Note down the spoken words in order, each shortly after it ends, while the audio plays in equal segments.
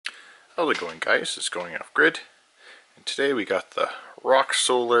How's it going, guys? It's going off grid, and today we got the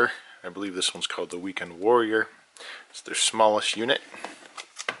RockSolar. I believe this one's called the Weekend Warrior. It's their smallest unit.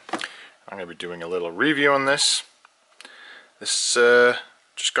 I'm going to be doing a little review on this. This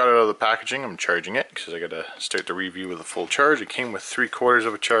just got it out of the packaging. I'm charging it because I got to start the review with a full charge. It came with 3/4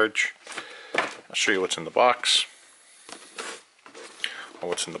 of a charge. I'll show you what's in the box. Well,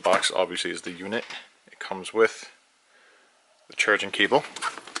 what's in the box obviously is the unit. It comes with the charging cable.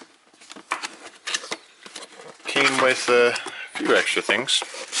 Came with a few extra things.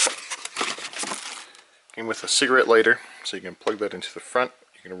 Came with a cigarette lighter, so you can plug that into the front.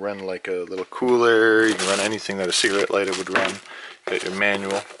 You can run like a little cooler, you can run anything that a cigarette lighter would run. You got your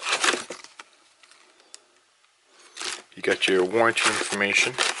manual. You got your warranty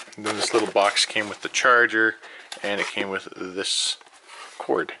information. And then this little box came with the charger, and it came with this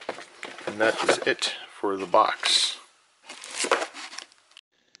cord. And that is it for the box.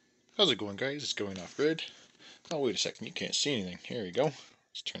 How's it going, guys? It's going off grid. Oh, wait a second, you can't see anything. Here we go.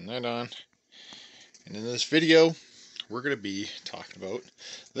 Let's turn that on. And in this video, we're going to be talking about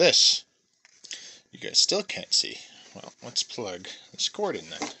this. You guys still can't see. Well, let's plug this cord in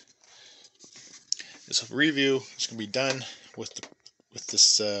then. This review is going to be done with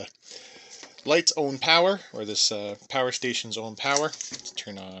this light's own power, or this power station's own power. Let's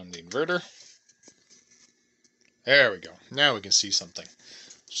turn on the inverter. There we go. Now we can see something.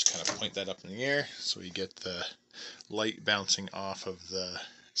 Just kind of point that up in the air so we get the light bouncing off of the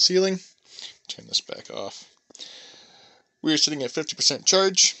ceiling. Turn this back off. We are sitting at 50%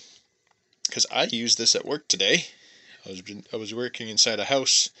 charge because I used this at work today. I was working inside a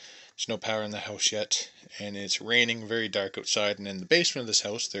house. There's no power in the house yet, and it's raining, very dark outside, and in the basement of this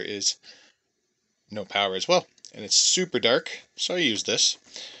house there is no power as well, and it's super dark, so I used this.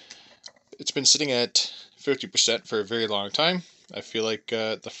 It's been sitting at 50% for a very long time. I feel like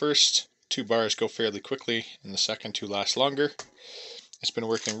the first 2 bars go fairly quickly and the second 2 last longer. It's been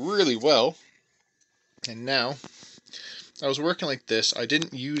working really well. And now, I was working like this. I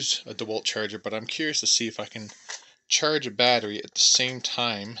didn't use a DeWalt charger, but I'm curious to see if I can charge a battery at the same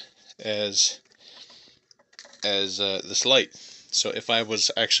time as this light. So if I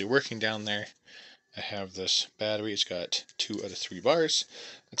was actually working down there, I have this battery. It's got 2 out of 3 bars.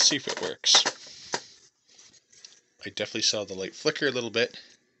 Let's see if it works. I definitely saw the light flicker a little bit.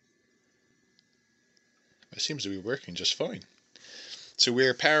 It seems to be working just fine. So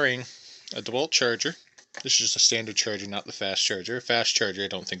we're powering a DeWalt charger. This is just a standard charger, not the fast charger. A fast charger, I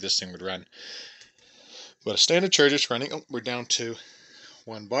don't think this thing would run. But a standard charger is running. Oh, we're down to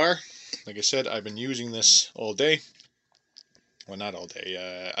 1 bar. Like I said, I've been using this all day. Well, not all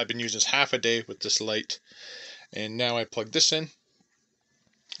day. I've been using this half a day with this light. And now I plug this in.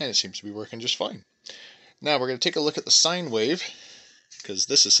 And it seems to be working just fine. Now we're going to take a look at the sine wave, because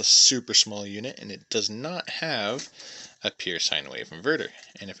this is a super small unit and it does not have a pure sine wave inverter.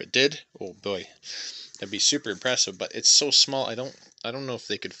 And if it did, oh boy, that'd be super impressive. But it's so small, I don't know if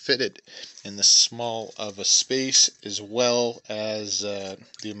they could fit it in this small of a space, as well as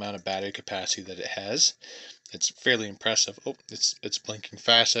the amount of battery capacity that it has. It's fairly impressive. Oh, it's blinking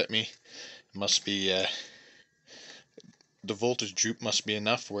fast at me. It must be the voltage droop must be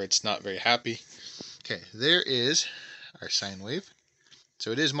enough where it's not very happy. Okay, there is our sine wave.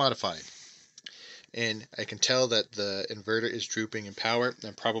 So it is modified. And I can tell that the inverter is drooping in power.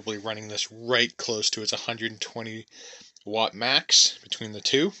 I'm probably running this right close to its 120 watt max between the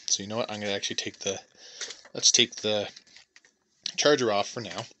two. So you know what, I'm going to actually let's take the charger off for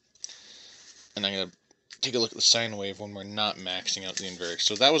now. And I'm going to take a look at the sine wave when we're not maxing out the inverter.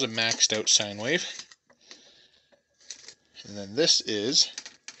 So that was a maxed out sine wave. And then this is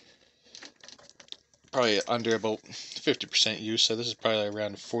probably under about 50% use, so this is probably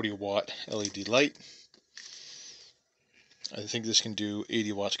around 40 watt LED light. I think this can do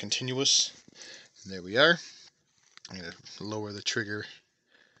 80 watts continuous. And there we are. I'm going to lower the trigger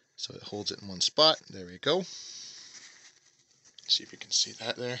so it holds it in one spot. There we go. See if you can see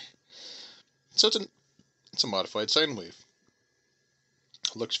that there. So it's a modified sine wave.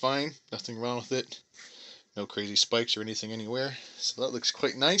 It looks fine, nothing wrong with it. No crazy spikes or anything anywhere. So that looks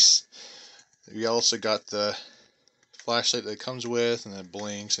quite nice. We also got the flashlight that it comes with, and it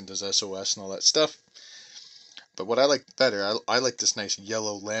blinks and does SOS and all that stuff. But what I like better, I like this nice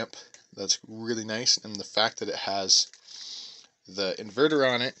yellow lamp. That's really nice, and the fact that it has the inverter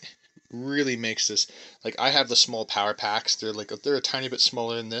on it really makes this, like, I have the small power packs. They're a tiny bit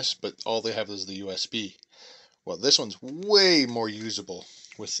smaller than this, but all they have is the USB. Well, this one's way more usable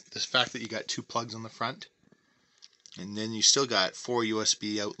with the fact that you got 2 plugs on the front. And then you still got 4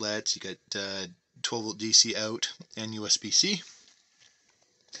 USB outlets. You got 12 volt DC out and USB-C.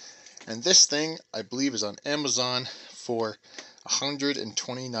 And this thing, I believe, is on Amazon for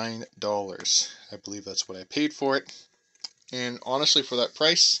 $129. I believe that's what I paid for it. And honestly, for that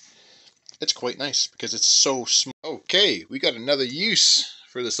price, it's quite nice because it's so small. Okay, we got another use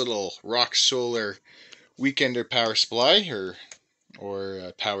for this little RockSolar weekender power supply or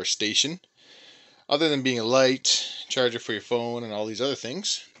power station. Other than being a light, charger for your phone, and all these other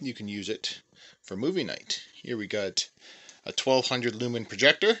things, you can use it for movie night. Here we got a 1200 lumen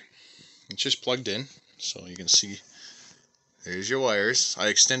projector. It's just plugged in, so you can see there's your wires. I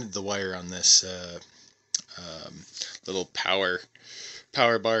extended the wire on this little power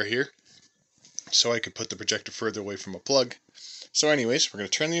bar here, so I could put the projector further away from a plug. So anyways, we're going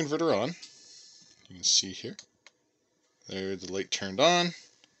to turn the inverter on. You can see here. There, the light turned on.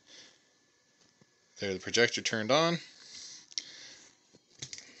 There, the projector turned on.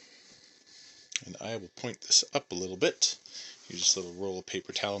 And I will point this up a little bit. Use this little roll of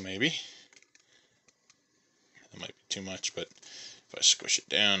paper towel maybe. That might be too much, but if I squish it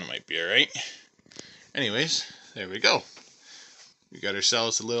down, it might be alright. Anyways, there we go. We got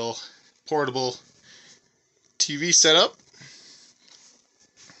ourselves a little portable TV setup.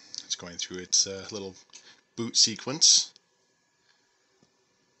 It's going through its little boot sequence.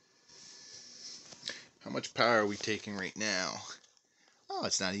 How much power are we taking right now? Oh,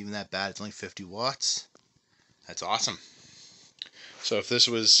 it's not even that bad. It's only 50 watts. That's awesome. So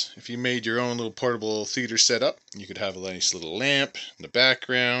if you made your own little portable theater setup, you could have a nice little lamp in the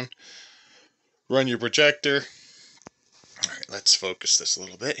background, run your projector. Alright, let's focus this a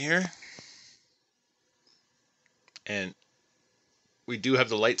little bit here. And we do have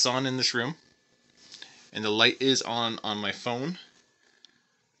the lights on in this room. And the light is on my phone.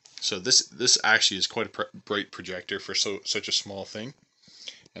 So this actually is quite a bright projector for such a small thing.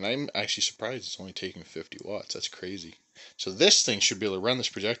 And I'm actually surprised it's only taking 50 watts. That's crazy. So this thing should be able to run this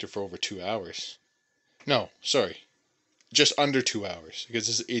projector for over 2 hours. No, sorry. Just under 2 hours, because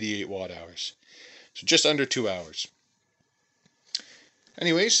this is 88 watt hours. So just under 2 hours.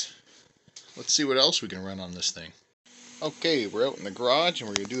 Anyways, let's see what else we can run on this thing. Okay, we're out in the garage and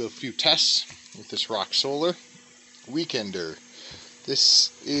we're going to do a few tests with this RockSolar Weekender.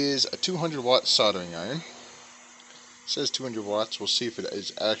 This is a 200 watt soldering iron. It says 200 watts. We'll see if it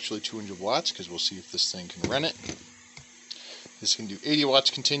is actually 200 watts because we'll see if this thing can run it. This can do 80 watts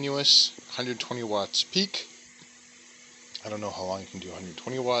continuous, 120 watts peak. I don't know how long it can do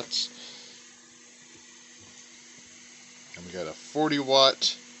 120 watts. And we got a 40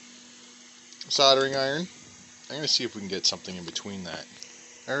 watt soldering iron. I'm going to see if we can get something in between that.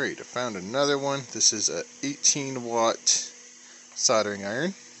 Alright, I found another one. This is a 18 watt soldering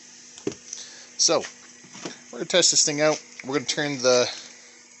iron. So, we're going to test this thing out. We're going to turn the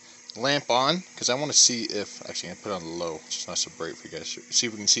lamp on because I want to see if, actually I'm going to put it on low, it's not so bright for you guys. See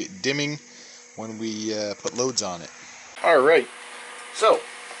if we can see it dimming when we put loads on it. Alright, so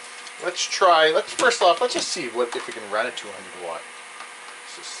let's first off, let's just see if we can run a 200 watt.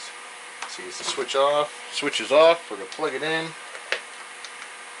 Let's just see, is the switch off? Switch is off, we're going to plug it in.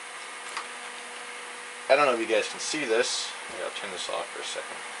 I don't know if you guys can see this. Maybe I'll turn this off for a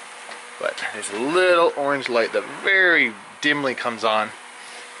second. But there's a little orange light that very dimly comes on.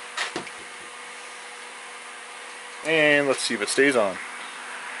 And let's see if it stays on.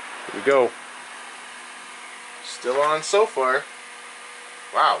 Here we go. Still on so far.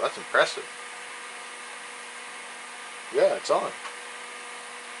 Wow, that's impressive. Yeah, it's on.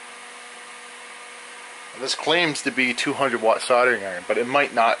 And this claims to be 200 watt soldering iron, but it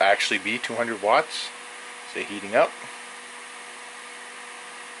might not actually be 200 watts. Say heating up.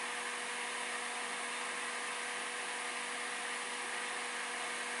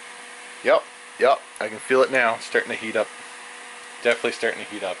 Yep, I can feel it now. It's starting to heat up. Definitely starting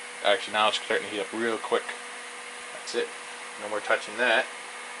to heat up. Actually, now it's starting to heat up real quick. That's it. No more touching that.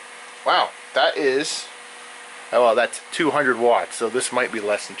 Wow, that is... Oh, well, that's 200 watts, so this might be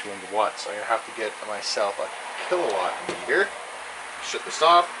less than 200 watts. So I'm going to have to get myself a kilowatt meter. Shut this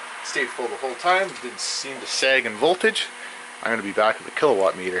off. It stayed full the whole time. It didn't seem to sag in voltage. I'm going to be back with a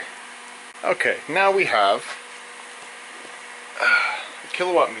kilowatt meter. Okay, now we have a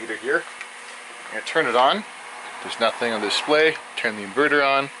kilowatt meter here. I'm going to turn it on. There's nothing on the display. Turn the inverter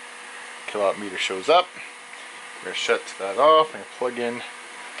on. Kilowatt meter shows up. We're going to shut that off and plug in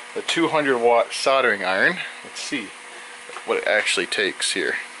the 200 watt soldering iron. Let's see what it actually takes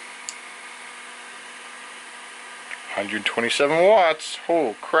here. 127 watts.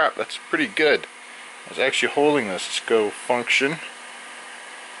 Oh crap, that's pretty good. I was actually holding this. Let's go function.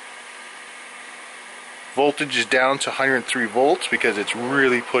 Voltage is down to 103 volts because it's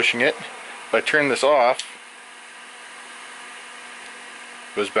really pushing it. If I turn this off,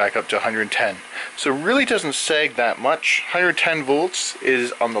 goes back up to 110. So it really doesn't sag that much. 110 volts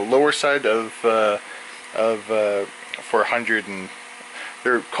is on the lower side of for 100 and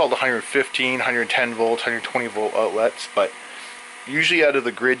they're called 115, 110 volts, 120 volt outlets, but usually out of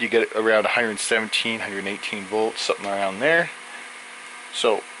the grid you get around 117, 118 volts, something around there.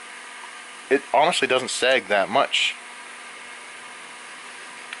 So it honestly doesn't sag that much.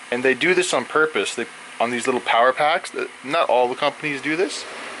 And they do this on purpose. On these little power packs, not all the companies do this,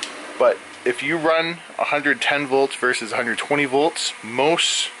 but if you run 110 volts versus 120 volts,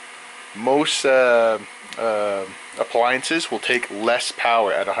 most appliances will take less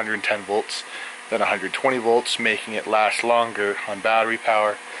power at 110 volts than 120 volts, making it last longer on battery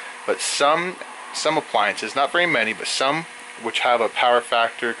power. But some appliances, not very many, but some which have a power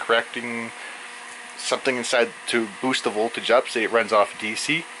factor correcting something inside to boost the voltage up, say it runs off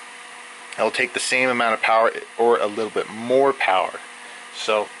DC, it'll take the same amount of power or a little bit more power.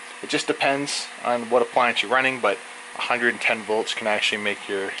 So it just depends on what appliance you're running, but 110 volts can actually make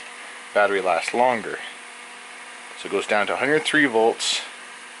your battery last longer. So it goes down to 103 volts.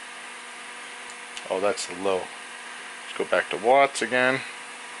 Oh, that's the low. Let's go back to watts again.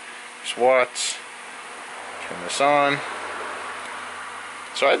 There's watts. Turn this on.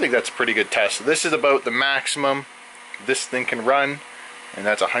 So I think that's a pretty good test. So this is about the maximum this thing can run, and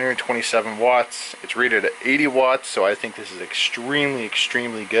that's 127 watts. It's rated at 80 watts, so I think this is extremely,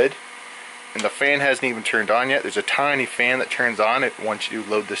 extremely good. And the fan hasn't even turned on yet. There's a tiny fan that turns on it once you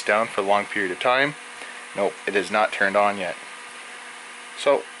load this down for a long period of time. Nope, it is not turned on yet.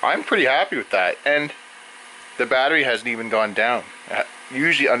 So I'm pretty happy with that. And the battery hasn't even gone down.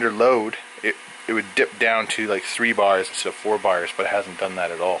 Usually under load, it would dip down to like 3 bars instead of 4 bars, but it hasn't done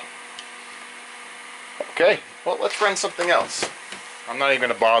that at all. Okay, well, let's run something else. I'm not even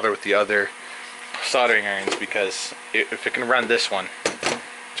going to bother with the other soldering irons, because if it can run this one,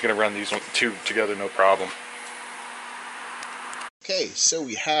 it's going to run these two together no problem. Okay, so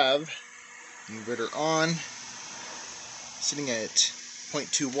we have the inverter on, sitting at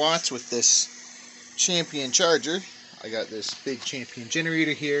 0.2 watts with this Champion charger. I got this big Champion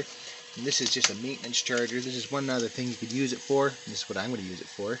generator here, and this is just a maintenance charger. This is one other thing you could use it for. This is what I'm going to use it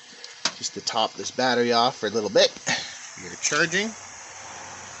for, just to top this battery off for a little bit. You're charging.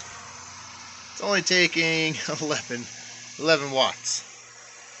 It's only taking 11 watts.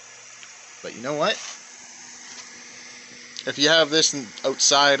 But you know what? If you have this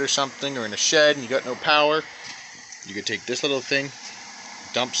outside or something, or in a shed and you got no power, you could take this little thing,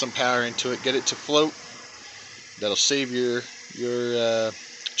 dump some power into it, get it to float. That'll save your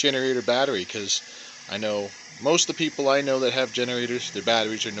generator battery, because I know most of the people I know that have generators, their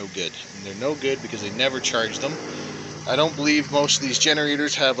batteries are no good. And they're no good because they never charge them. I don't believe most of these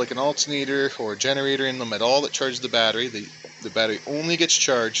generators have like an alternator or a generator in them at all that charges the battery. The battery only gets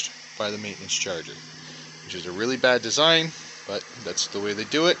charged by the maintenance charger, which is a really bad design, but that's the way they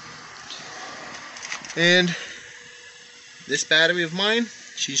do it. And this battery of mine,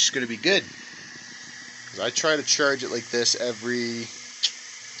 she's just going to be good. Because I try to charge it like this I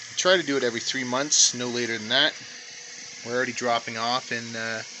try to do it every 3 months, no later than that. We're already dropping off in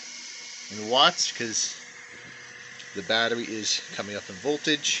watts because the battery is coming up in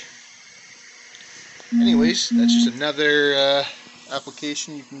voltage. Anyways, that's just another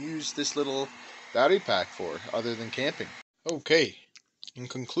application you can use this little battery pack for, other than camping. Okay, in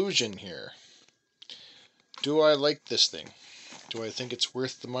conclusion here, do I like this thing? Do I think it's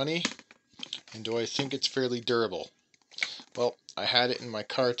worth the money? And do I think it's fairly durable? Well, I had it in my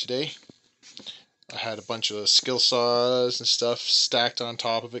car today. I had a bunch of skill saws and stuff stacked on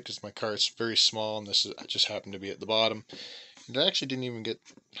top of it because my car is very small, and this just happened to be at the bottom. And it actually didn't even get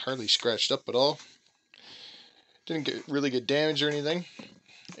hardly scratched up at all. Didn't really get damaged or anything.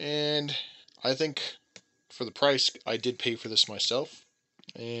 And I think for the price, I did pay for this myself.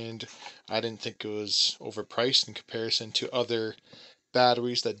 And I didn't think it was overpriced in comparison to other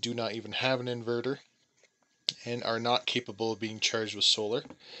batteries that do not even have an inverter and are not capable of being charged with solar.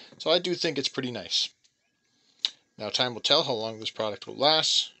 So I do think it's pretty nice. Now time will tell how long this product will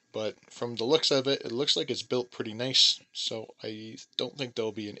last, but from the looks of it, it looks like it's built pretty nice, so I don't think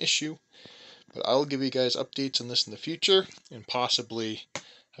there'll be an issue. But I'll give you guys updates on this in the future, and possibly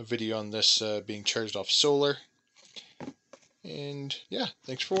a video on this being charged off solar. And yeah,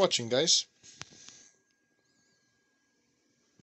 thanks for watching, guys.